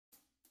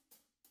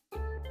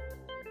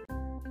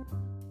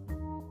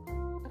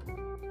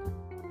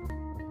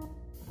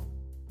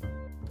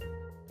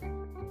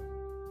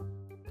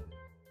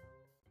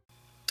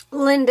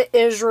Linda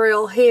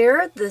Israel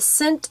here. The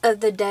scent of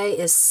the day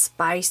is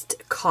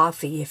spiced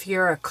coffee. If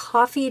you're a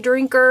coffee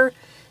drinker,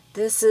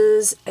 this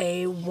is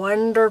a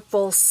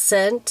wonderful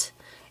scent.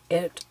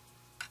 It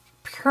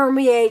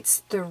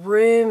permeates the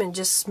room and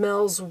just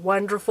smells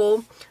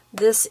wonderful.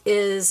 This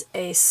is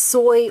a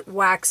soy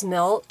wax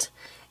melt,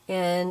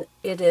 and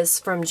it is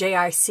from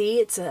JIC.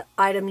 It's an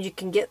item you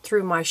can get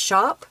through my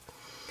shop.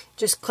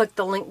 Just click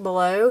the link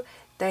below.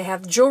 They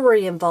have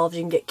jewelry involved.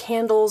 You can get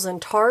candles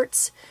and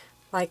tarts.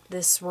 Like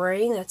this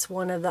ring, that's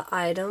one of the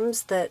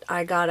items that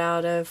I got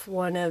out of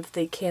one of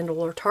the candle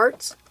or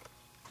tarts.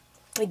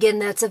 Again,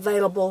 that's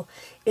available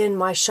in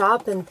my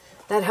shop, and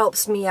that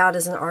helps me out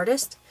as an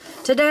artist.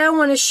 Today I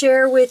want to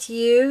share with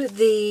you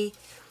the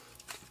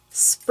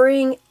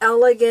Spring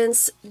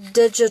Elegance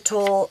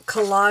digital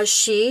collage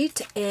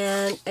sheet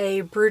and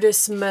a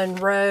Brutus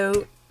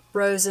Monroe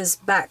roses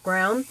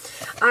background.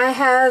 I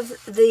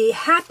have the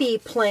Happy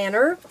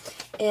Planner,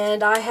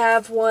 and I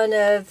have one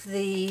of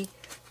the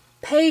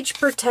page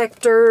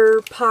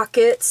protector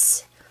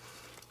pockets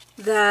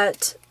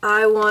that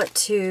I want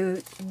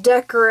to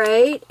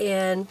decorate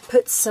and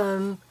put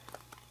some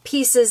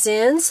pieces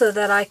in so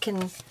that I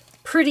can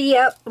pretty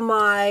up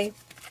my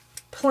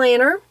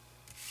planner.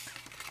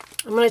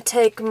 I'm going to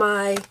take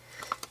my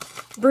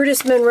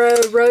Brutus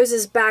Monroe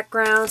Roses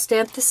background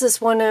stamp. This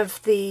is one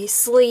of the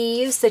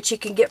sleeves that you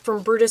can get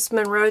from Brutus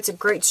Monroe. It's a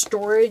great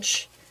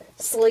storage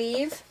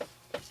sleeve.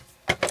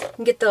 You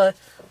can get the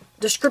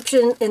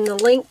description in the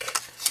link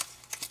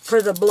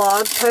for the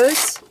blog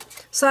post.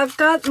 So I've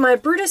got my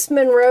Brutus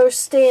Monroe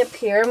stamp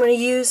here. I'm going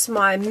to use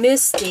my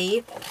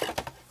Misty,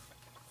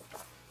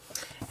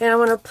 and I'm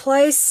going to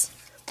place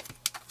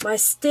my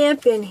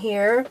stamp in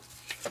here.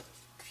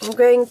 I'm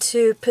going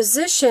to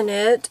position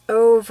it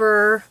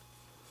over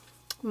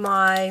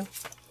my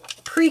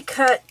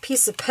pre-cut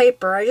piece of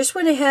paper. I just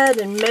went ahead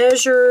and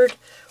measured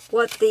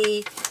what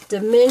the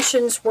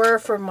dimensions were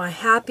for my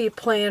Happy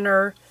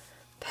Planner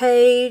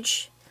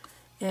page,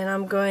 and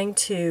I'm going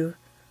to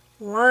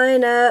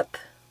line up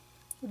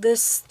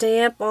this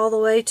stamp all the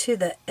way to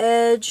the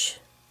edge,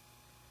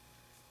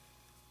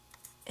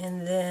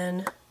 and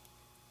then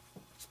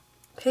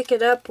pick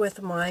it up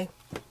with my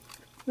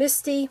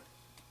Misty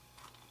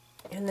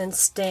and then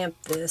stamp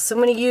this. So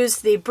I'm going to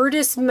use the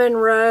Brutus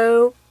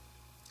Monroe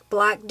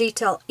black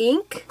detail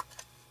ink.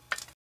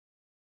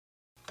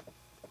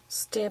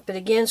 Stamp it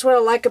again. It's what I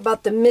like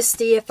about the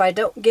Misty. If I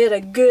don't get a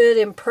good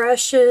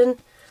impression,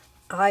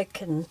 I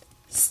can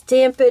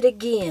stamp it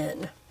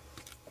again.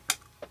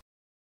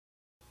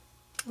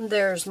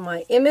 There's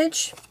my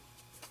image.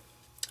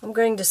 I'm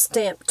going to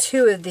stamp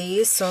two of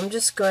these, so I'm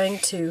just going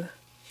to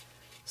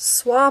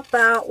swap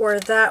out where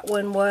that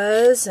one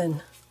was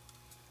and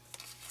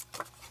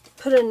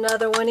put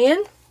another one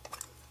in,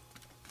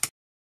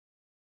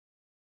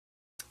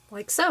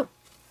 like so.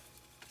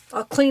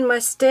 I'll clean my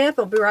stamp.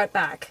 I'll be right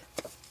back.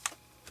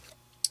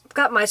 I've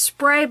got my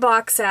spray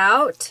box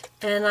out,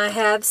 and I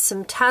have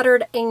some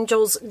Tattered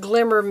Angels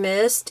Glimmer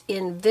Mist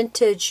in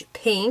Vintage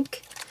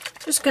Pink.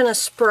 Just going to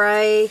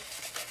spray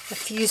a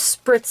few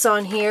spritz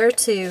on here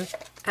to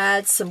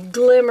add some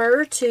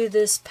glimmer to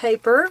this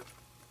paper.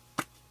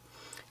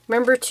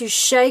 Remember to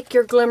shake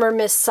your glimmer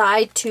mist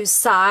side to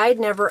side,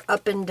 never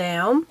up and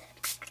down.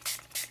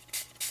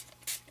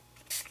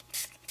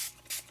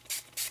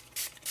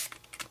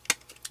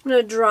 I'm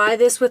going to dry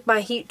this with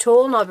my heat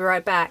tool, and I'll be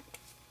right back.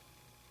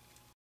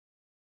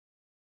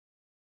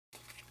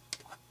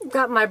 I've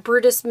got my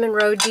Brutus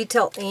Monroe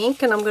detail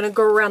ink, and I'm going to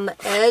go around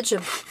the edge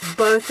of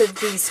both of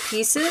these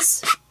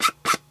pieces.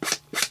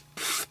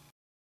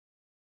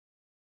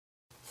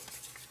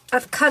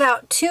 I've cut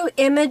out two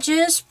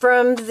images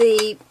from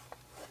the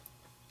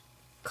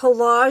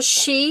collage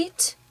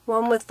sheet,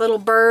 one with little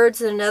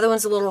birds and another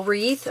one's a little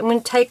wreath. I'm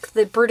going to take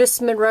the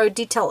Brutus Monroe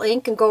detail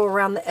ink and go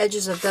around the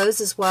edges of those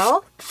as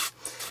well.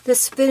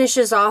 This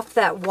finishes off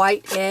that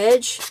white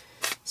edge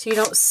so you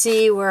don't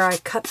see where I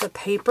cut the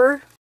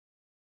paper.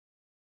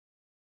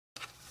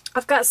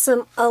 I've got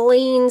some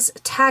Aleene's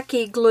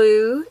tacky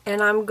glue,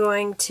 and I'm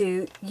going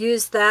to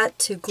use that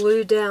to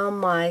glue down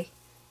my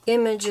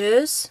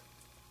images.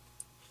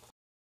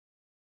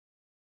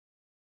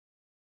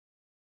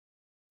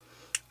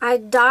 I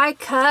die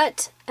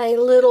cut a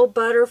little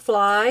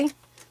butterfly.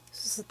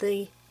 This is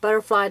the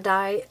butterfly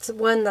die. It's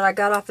one that I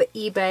got off of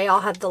eBay.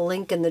 I'll have the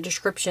link in the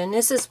description.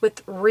 This is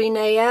with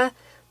Rinea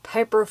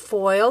paper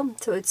foil,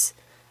 so it's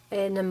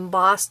an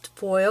embossed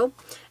foil.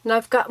 And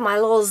I've got my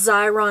little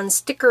Xyron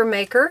sticker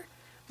maker.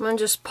 I'm going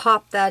to just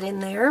pop that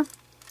in there.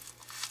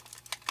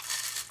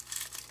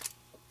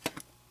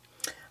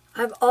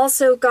 I've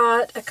also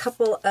got a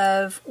couple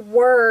of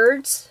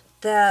words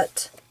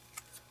that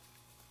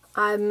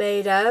I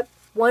made up.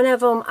 One of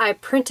them I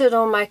printed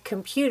on my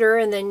computer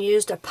and then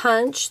used a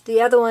punch.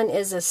 The other one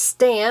is a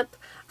stamp.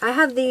 I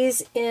have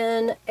these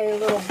in a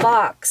little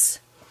box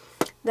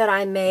that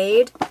I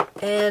made,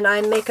 and I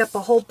make up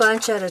a whole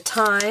bunch at a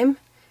time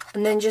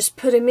and then just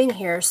put them in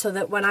here so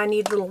that when I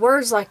need little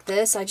words like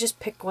this, I just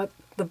pick up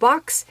the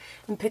box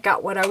and pick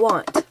out what I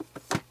want.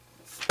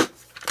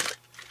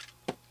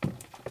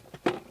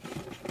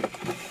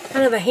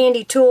 kind of a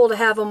handy tool to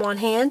have them on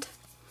hand.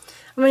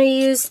 I'm going to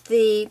use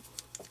the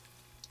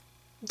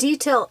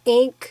detail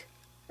ink,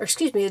 or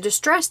excuse me, the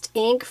distressed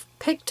ink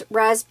picked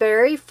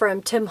raspberry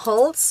from Tim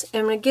Holtz.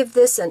 I'm going to give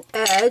this an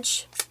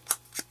edge.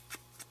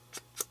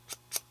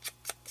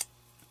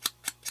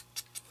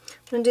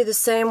 I'm going to do the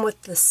same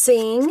with the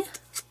Sing.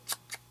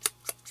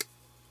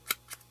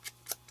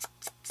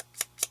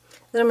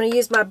 Then I'm going to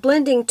use my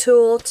blending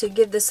tool to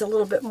give this a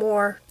little bit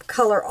more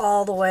color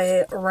all the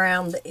way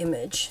around the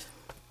image.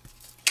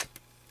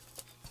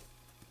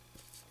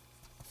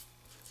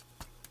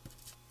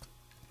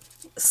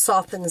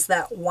 Softens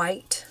that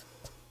white.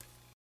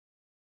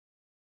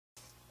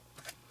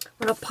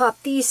 I'm going to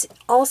pop these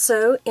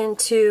also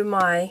into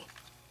my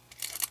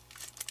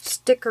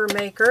sticker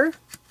maker.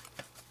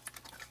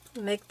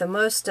 Make the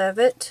most of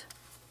it.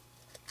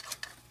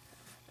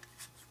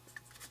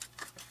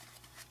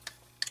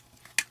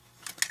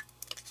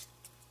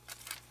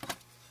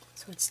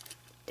 So it's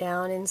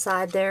down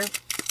inside there,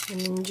 and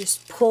then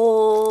just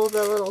pull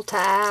the little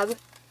tab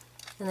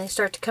and they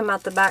start to come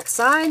out the back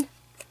side.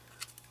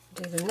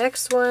 Do the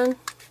next one.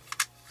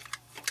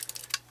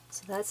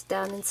 So that's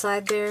down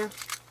inside there.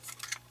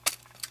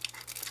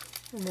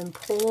 And then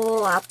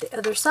pull out the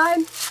other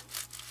side.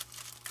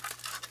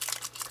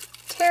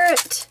 Tear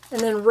it, and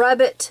then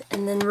rub it,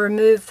 and then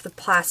remove the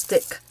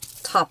plastic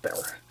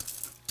topper.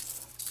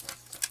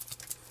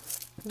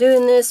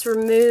 Doing this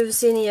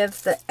removes any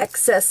of the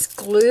excess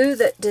glue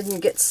that didn't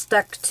get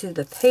stuck to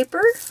the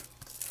paper.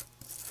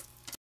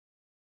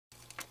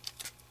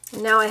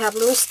 And now I have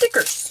little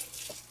stickers.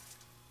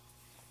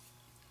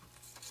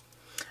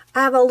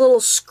 I have a little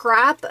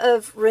scrap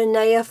of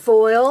Rinea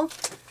foil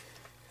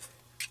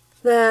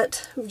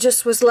that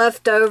just was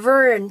left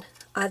over, and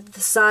I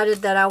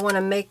decided that I want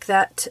to make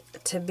that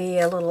to be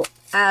a little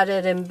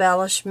added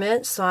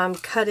embellishment, so I'm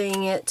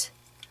cutting it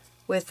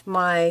with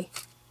my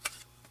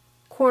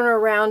corner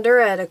rounder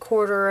at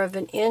 1/4 of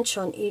an inch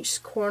on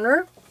each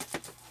corner.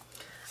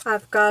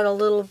 I've got a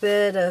little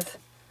bit of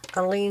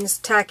Aleene's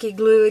tacky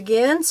glue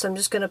again, so I'm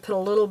just going to put a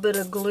little bit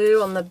of glue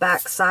on the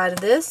back side of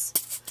this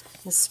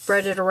and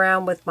spread it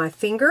around with my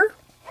finger.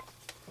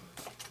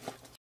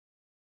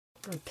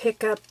 And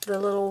pick up the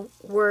little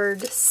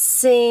word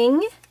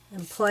Sing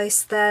and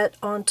place that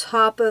on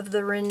top of the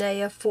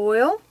Rinea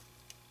foil.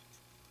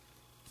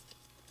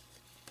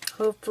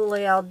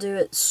 Hopefully I'll do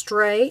it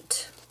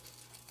straight.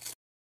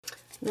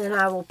 Then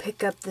I will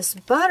pick up this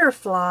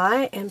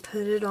butterfly and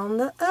put it on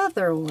the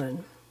other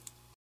one.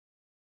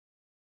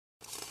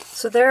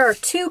 So there are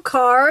 2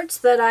 cards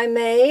that I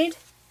made.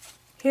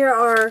 Here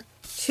are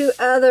 2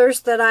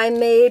 others that I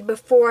made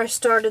before I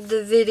started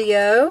the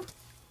video.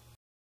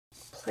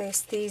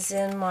 Place these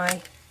in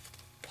my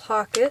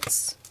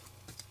pockets.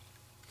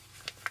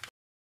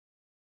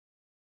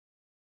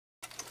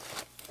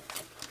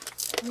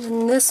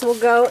 And this will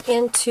go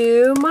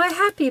into my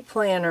happy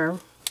planner.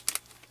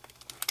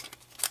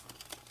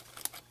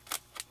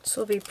 This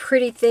will be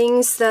pretty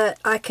things that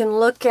I can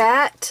look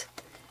at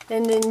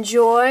and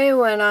enjoy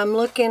when I'm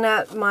looking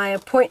at my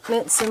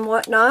appointments and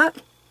whatnot.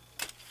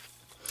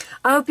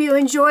 I hope you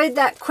enjoyed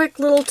that quick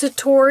little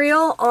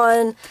tutorial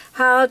on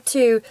how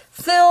to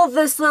fill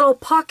this little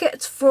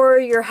pockets for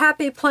your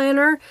happy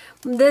planner.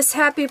 This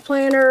happy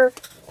planner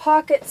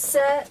pocket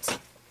set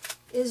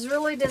is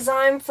really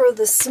designed for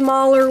the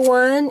smaller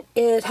one.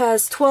 It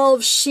has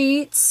 12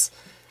 sheets,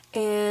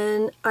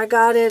 and I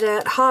got it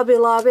at Hobby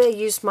Lobby. I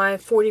used my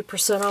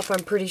 40% off,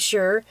 I'm pretty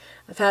sure.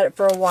 I've had it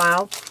for a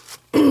while.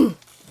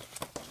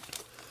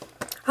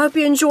 Hope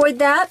you enjoyed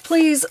that.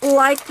 Please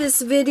like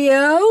this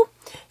video,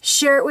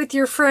 share it with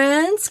your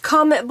friends,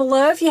 comment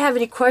below if you have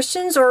any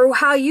questions or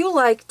how you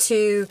like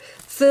to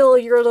fill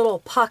your little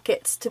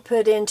pockets to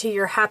put into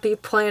your happy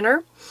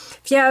planner.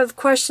 If you have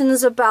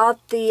questions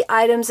about the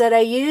items that I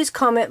use,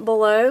 comment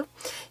below.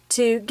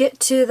 To get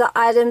to the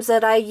items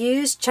that I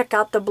use, check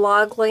out the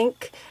blog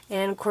link,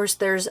 and of course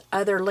there's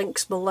other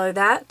links below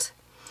that.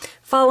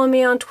 Follow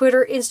me on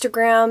Twitter,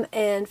 Instagram,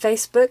 and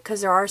Facebook, because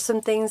there are some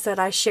things that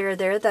I share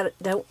there that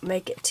don't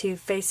make it to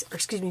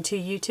to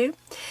YouTube.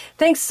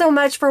 Thanks so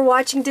much for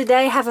watching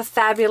today. Have a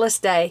fabulous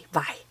day.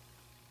 Bye.